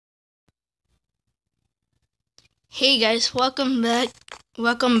Hey guys, welcome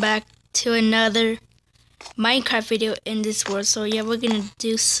back to another Minecraft video in this world. So yeah, we're gonna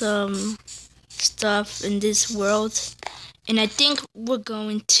do some stuff in this world, and I think we're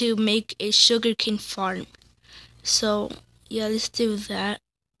going to make a sugarcane farm. So yeah, let's do that.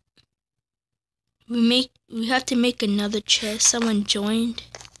 We have to make another chest. Someone joined.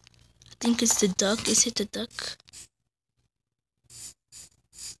 I think it's the duck. Is it the duck?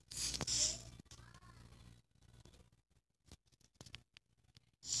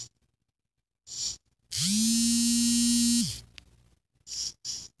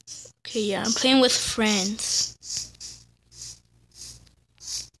 Okay, yeah, I'm playing with friends.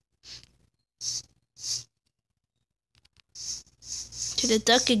 To the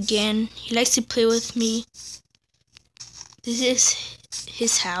duck again. He likes to play with me. This is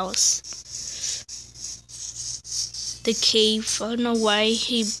his house. The cave. I don't know why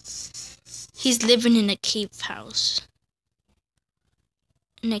he's living in a cave house.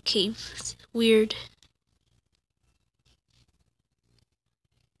 In a cave. It's weird.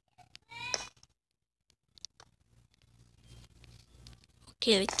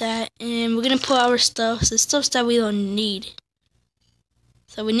 Okay, like that. And we're gonna put our stuff. The stuff that we don't need.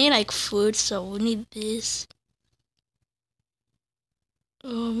 So we need like food, so we need this.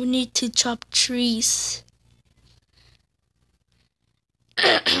 Oh, we need to chop trees.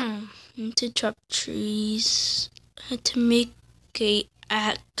 Need to chop trees. I had to make a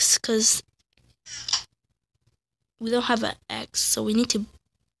axe because we don't have an axe, so we need to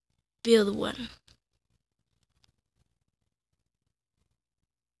build one.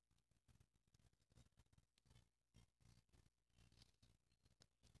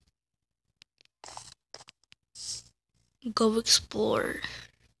 Go explore.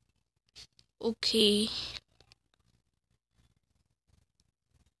 Okay.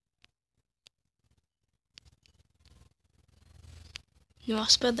 No, I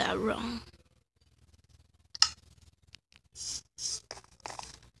spelled that wrong.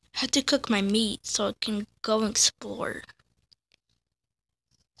 I had to cook my meat so I can go and explore.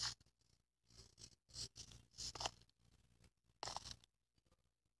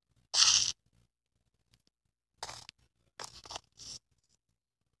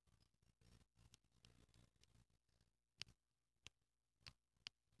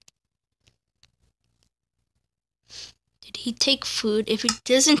 Did he take food? If he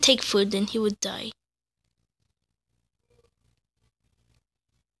doesn't take food, then he would die.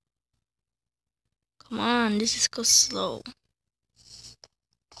 Come on, this is go slow.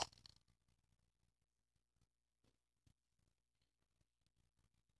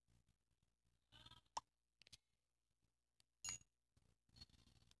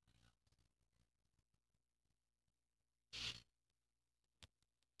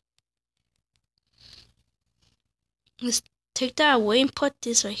 Let's take that away and put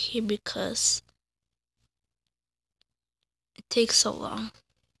this right here because it takes so long.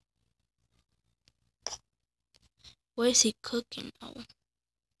 Why is he cooking? Oh.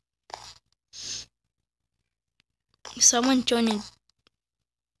 Someone's joining.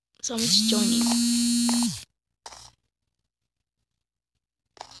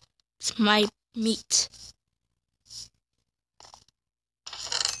 It's my meat.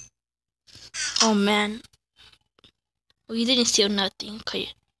 Oh man. Well, you didn't steal nothing.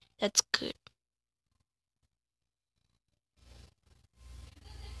 Okay, that's good.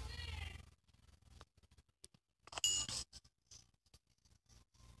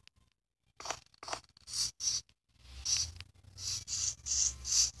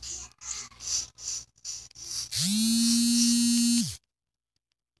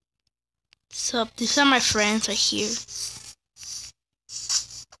 So these are my friends right here.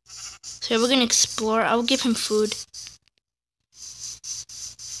 So we're gonna explore. I'll give him food.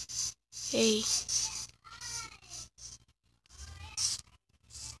 Hey.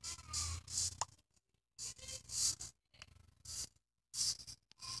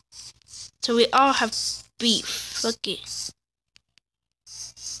 So we all have beef. Look it.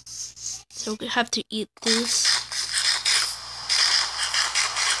 So we have to eat this.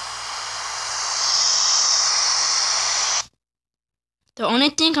 The only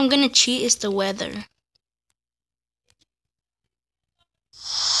thing I'm gonna cheat is the weather.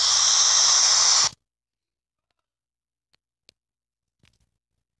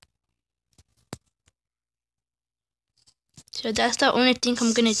 So that's the only thing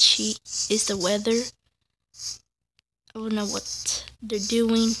I'm gonna cheat is the weather. I don't know what they're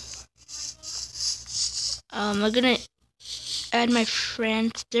doing. I'm gonna add my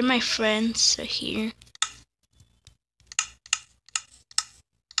friends. They're my friends right here.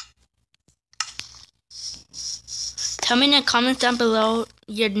 tell me in the comments down below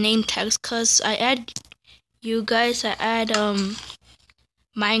your name tags, cause I add you guys. I add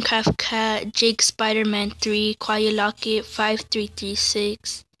Minecraft Cat, Jake Spider-Man 3, Quiet Locket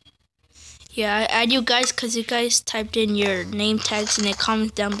 5336. Yeah, I add you guys cause you guys typed in your name tags in the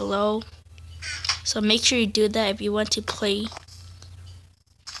comments down below. So make sure you do that if you want to play.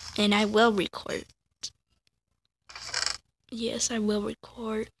 And I will record. Yes, I will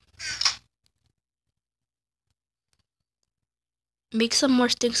record. Make some more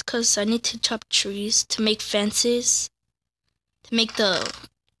sticks because I need to chop trees to make fences. To make the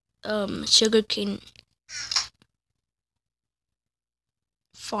sugarcane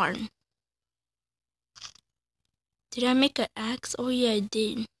farm. Did I make an axe? Oh yeah, I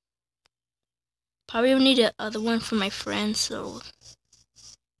did. Probably need the other one for my friend, so.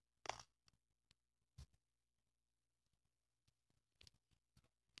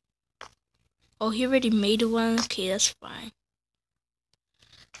 Oh, he already made one? Okay, that's fine.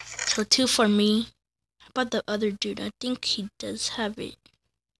 So 2 for me. How about the other dude? I think he does have it.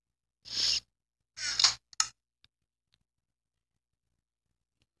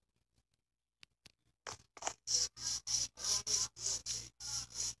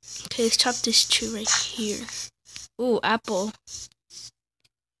 Okay, let's chop this tree right here. Ooh, apple.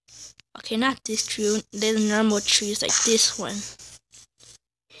 Okay, not this tree. There's normal trees like this one.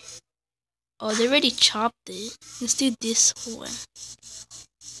 Oh, they already chopped it. Let's do this one.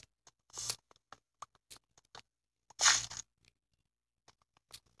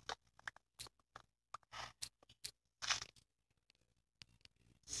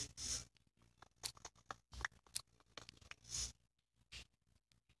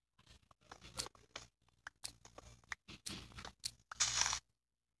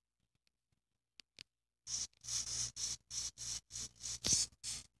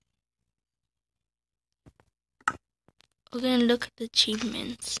 We're gonna look at the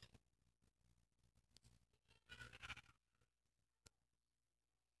achievements.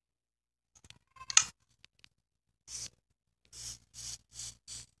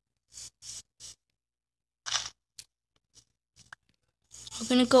 We're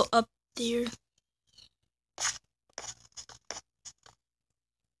gonna go up there.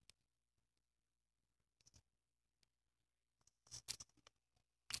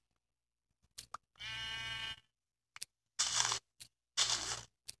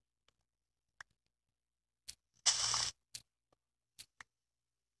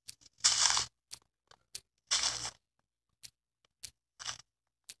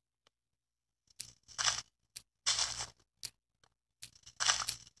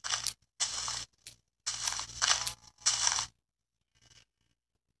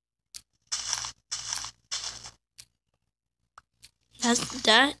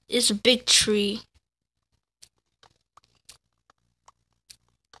 That is a big tree.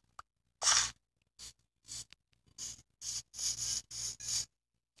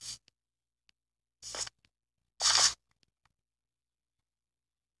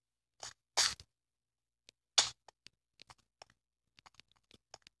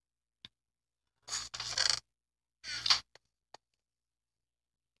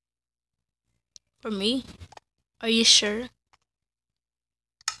 For me? Are you sure?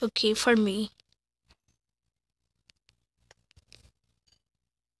 Okay, for me.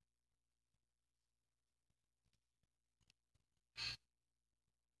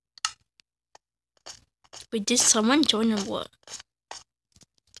 Wait, did someone join or what?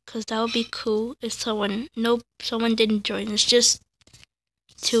 Because that would be cool if someone... Nope, someone didn't join. It's just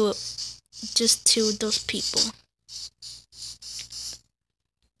two of those people.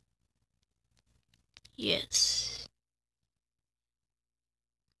 Yes.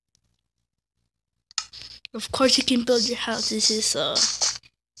 Of course you can build your house. This is a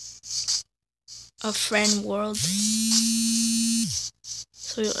friend world.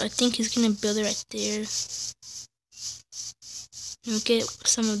 So I think he's gonna build it right there. And get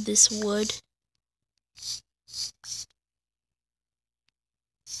some of this wood.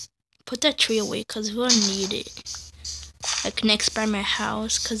 Put that tree away because we don't need it. Like next by my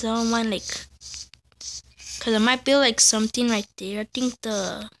house, because I don't want like... Because I might build like something right there. I think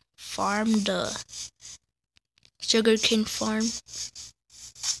the farm, the sugarcane farm.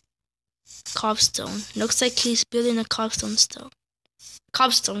 Cobstone. Looks like he's building a cobstone stone.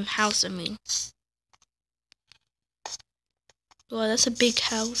 Cobstone house, I mean. Wow, that's a big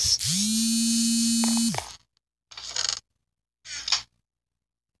house.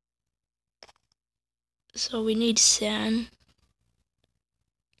 So we need sand.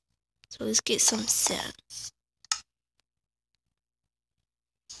 So let's get some sand.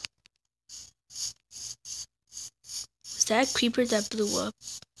 that a creeper that blew up?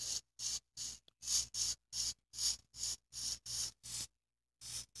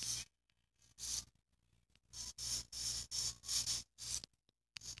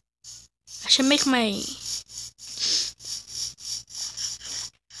 I should make my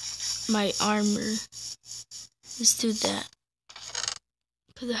armor. Let's do that.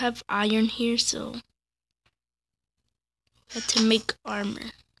 Because I have iron here, so I have to make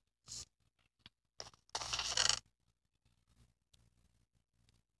armor.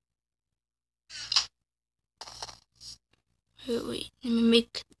 Wait, let me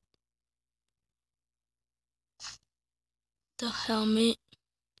make the helmet.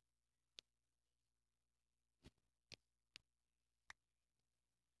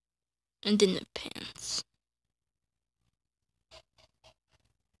 And then the pants.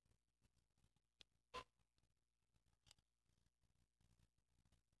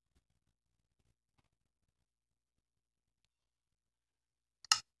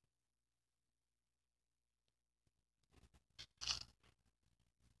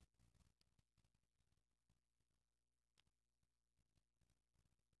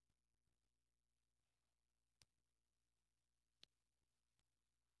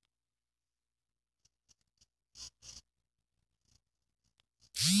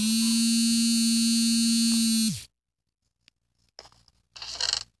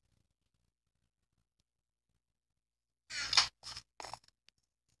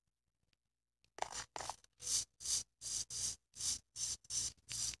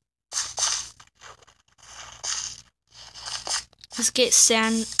 Let's get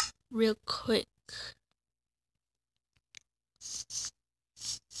sand real quick.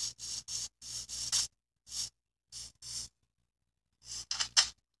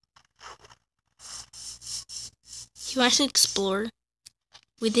 You want to explore?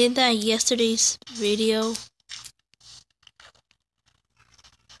 We did that in yesterday's video.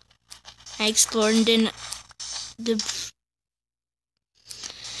 I explored and then the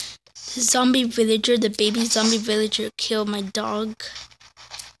zombie villager, the baby zombie villager, killed my dog,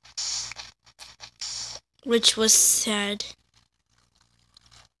 which was sad.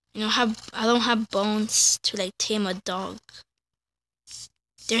 You know, I don't have bones to like tame a dog.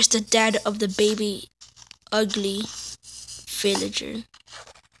 There's the dad of the baby ugly villager.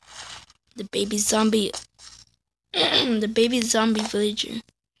 The baby zombie the baby zombie villager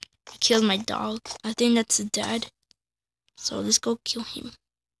killed my dog. I think that's the dad. So let's go kill him.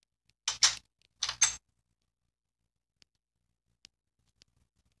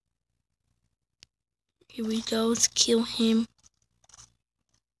 Here we go, let's kill him.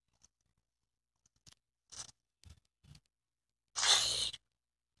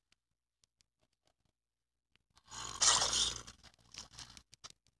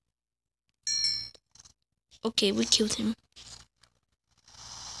 Okay, we killed him.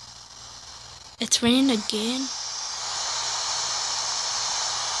 It's raining again.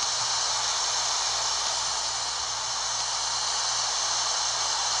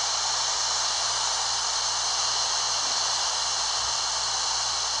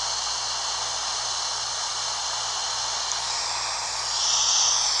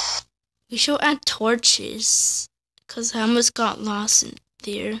 We should add torches, because I almost got lost in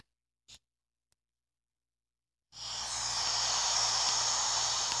there.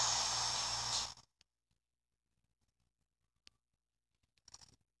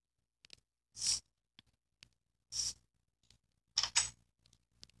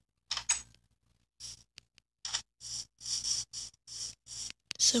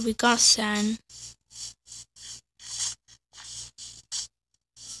 So we got sand.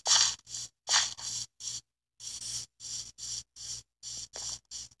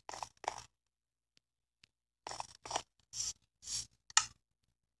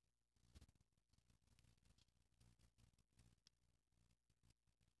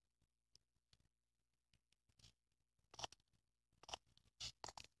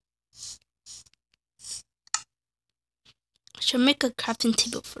 I should make a crafting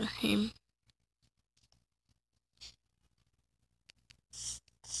table for him.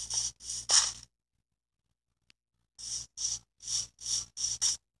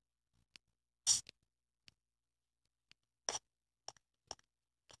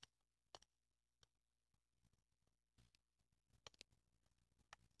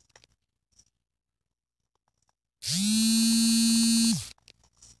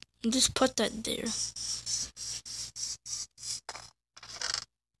 Just put that there.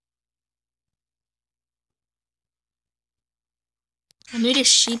 I need a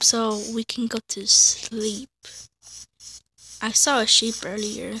sheep so we can go to sleep. I saw a sheep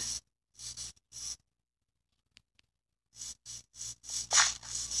earlier.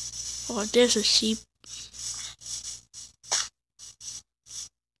 Oh, there's a sheep.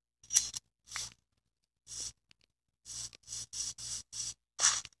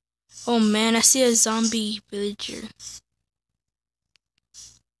 Oh man, I see a zombie villager.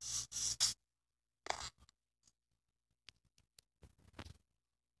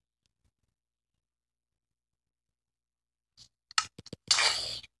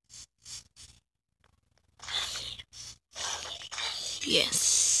 Yes.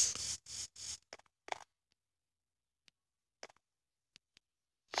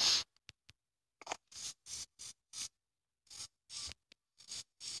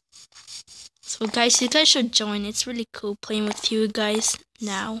 So guys, you guys should join. It's really cool playing with you guys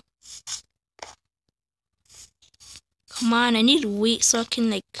now. Come on, I need wheat so I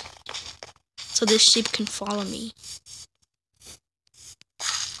can so this sheep can follow me.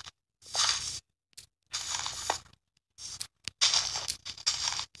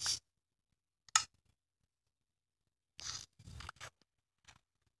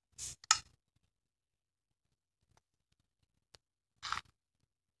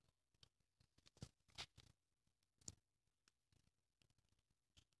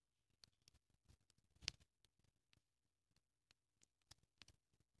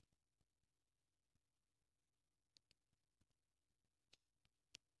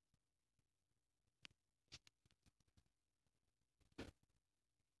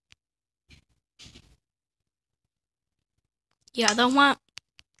 Yeah, I don't want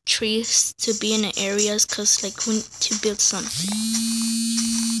trees to be in the areas because we need to build something.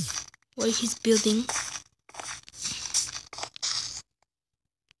 What he's building.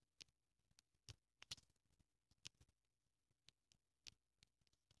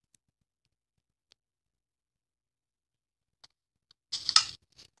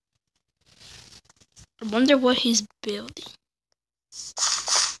 I wonder what he's building.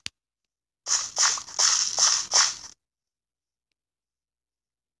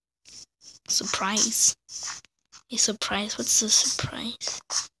 Surprise. A surprise? What's the surprise?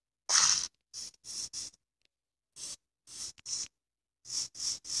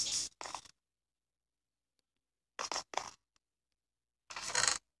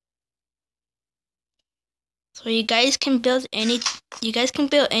 So you guys can build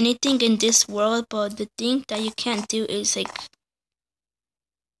anything in this world, but the thing that you can't do is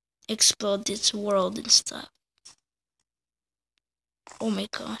explode this world and stuff. Oh my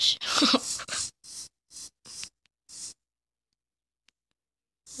gosh.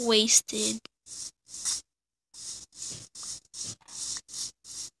 Wasted.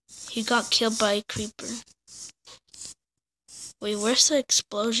 He got killed by a creeper. Wait, where's the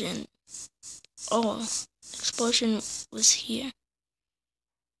explosion? Oh, explosion was here.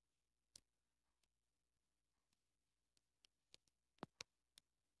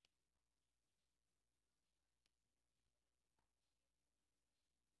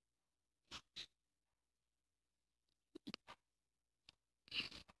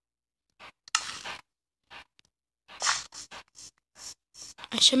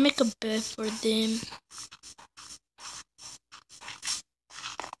 I should make a bed for them.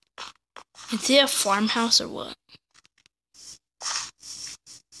 Is it a farmhouse or what?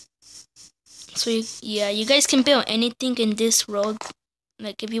 So yeah, you guys can build anything in this world.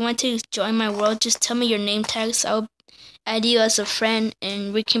 Like if you want to join my world, just tell me your name tags. I'll add you as a friend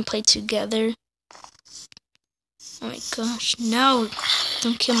and we can play together. Oh my gosh, no!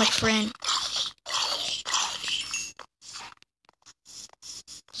 Don't kill my friend.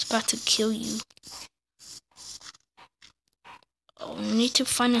 It's about to kill you. Oh, I need to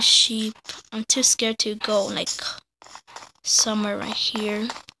find a sheep. I'm too scared to go somewhere right here.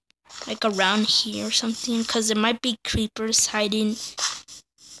 Around here or something, because there might be creepers hiding.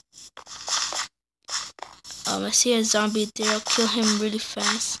 I see a zombie there. I'll kill him really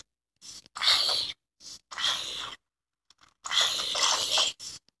fast.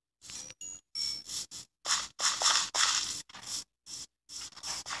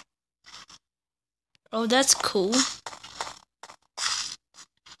 Oh, that's cool.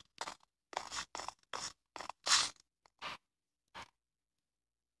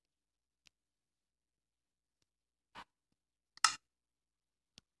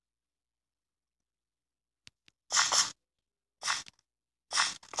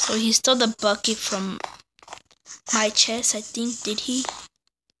 So he stole the bucket from my chest, I think. Did he?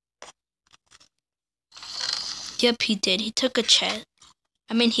 Yep, he did. He took a chest.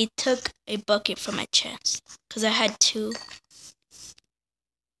 He took a bucket from my chest. Because I had two.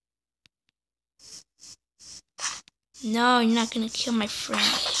 No, you're not gonna kill my friend.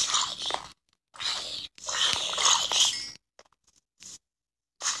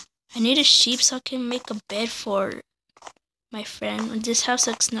 I need a sheep so I can make a bed for my friend. This house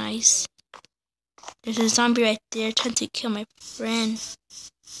looks nice. There's a zombie right there trying to kill my friend.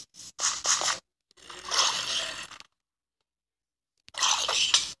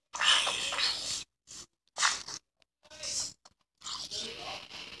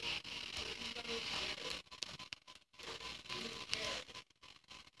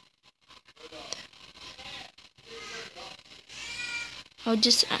 Oh,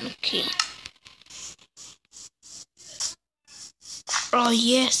 just okay. Oh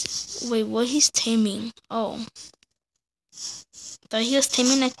yes. Wait, what he's taming? Oh, thought he was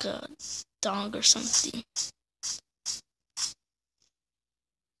taming like a dog or something.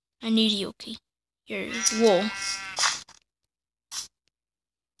 I need you, okay? Your wool.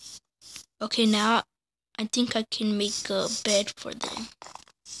 Okay, now I think I can make a bed for them.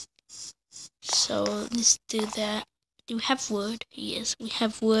 So let's do that. Do we have wood? Yes, we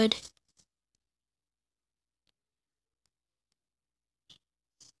have wood.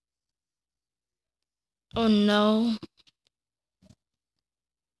 Oh no.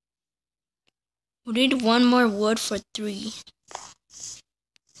 We need one more wood for 3.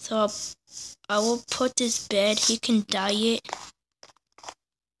 So I will put this bed. He can dye it.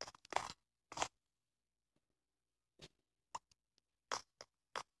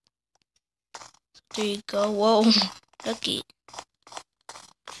 There you go. Whoa. Look it.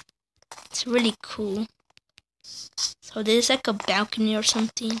 It's really cool. So there's like a balcony or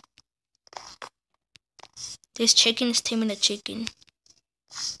something. This chicken is taming a chicken.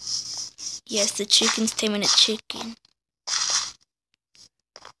 Yes, the chicken's taming a chicken.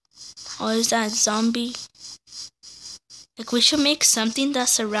 Oh, is that a zombie? Like, we should make something that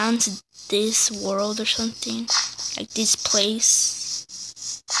surrounds this world or something. Like this place.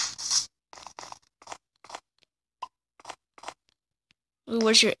 Ooh,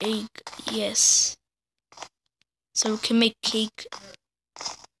 where's your egg? Yes. So we can make cake.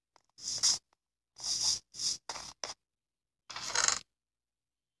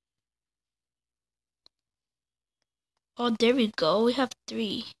 Oh, there we go. We have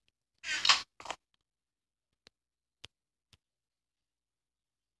 3.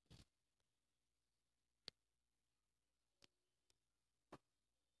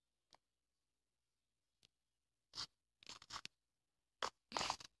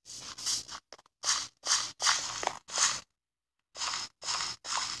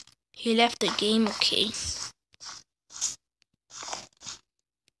 He left the game, okay.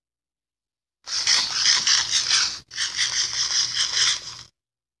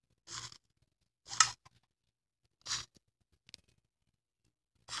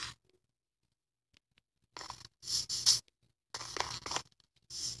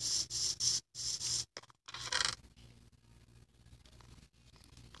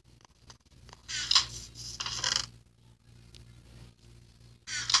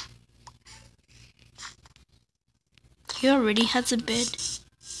 He already has a bed.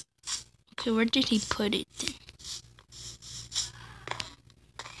 Okay, where did he put it then?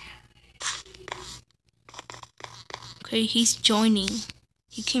 Okay, he's joining.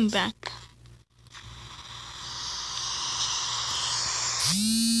 He came back.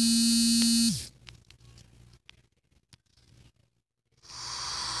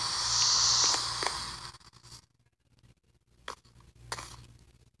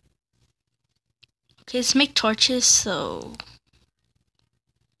 Okay, let's make torches so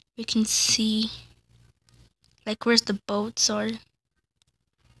we can see like where's the boats are.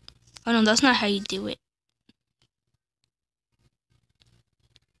 Oh no, that's not how you do it.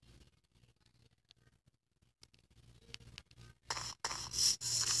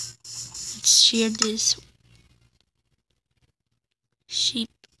 Let's shear this sheep.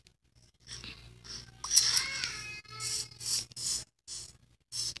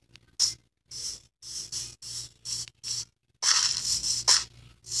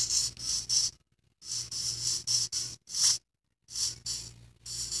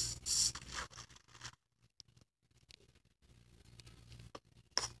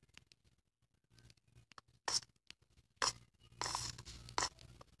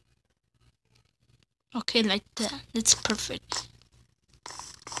 Okay, like that. That's perfect.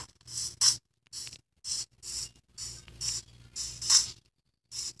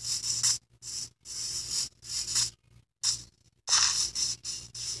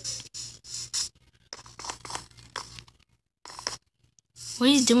 What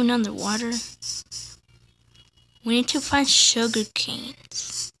are you doing underwater? We need to find sugar canes.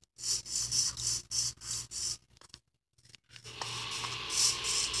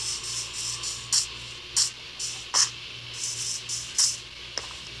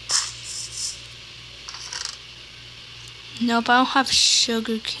 Nope, I don't have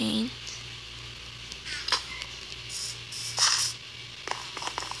sugar cane.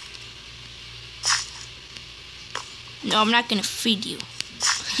 No, I'm not gonna feed you.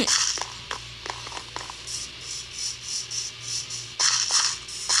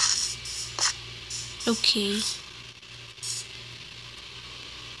 Okay.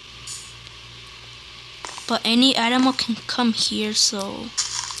 But any animal can come here, so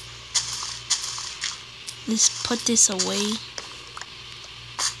let's put this away.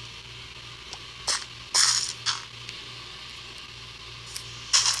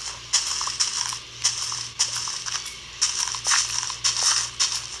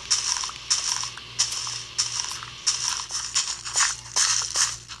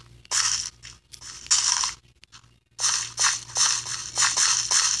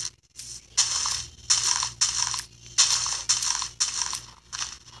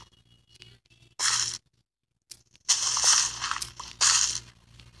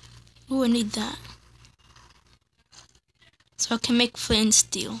 Ooh, I need that. So I can make flint and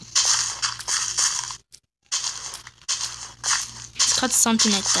steel. Let's cut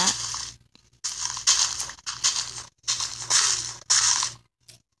something like that.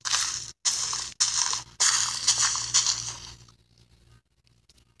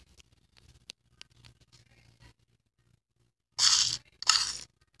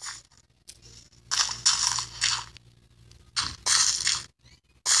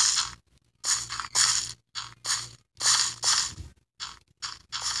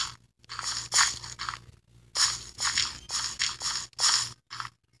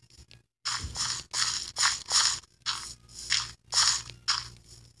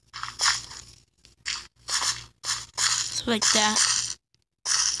 So like that.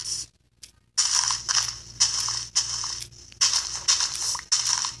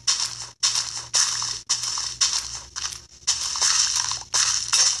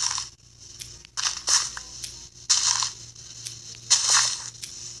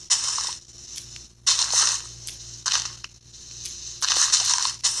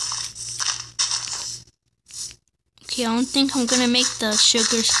 Okay, I don't think I'm gonna make the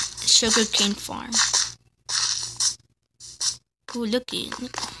sugar cane farm. Ooh, look it.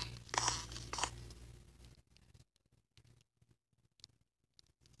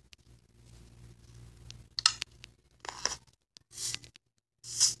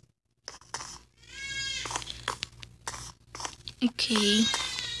 Okay.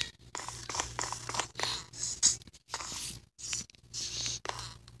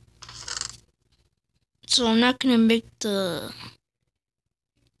 So I'm not gonna make the...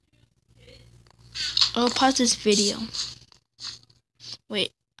 I'll pause this video.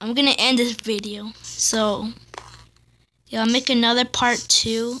 Wait, I'm gonna end this video. So, yeah, I'll make another part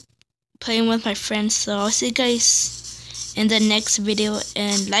 2, playing with my friends. So I'll see you guys in the next video,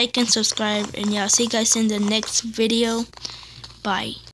 and like and subscribe. And yeah, I'll see you guys in the next video. Bye.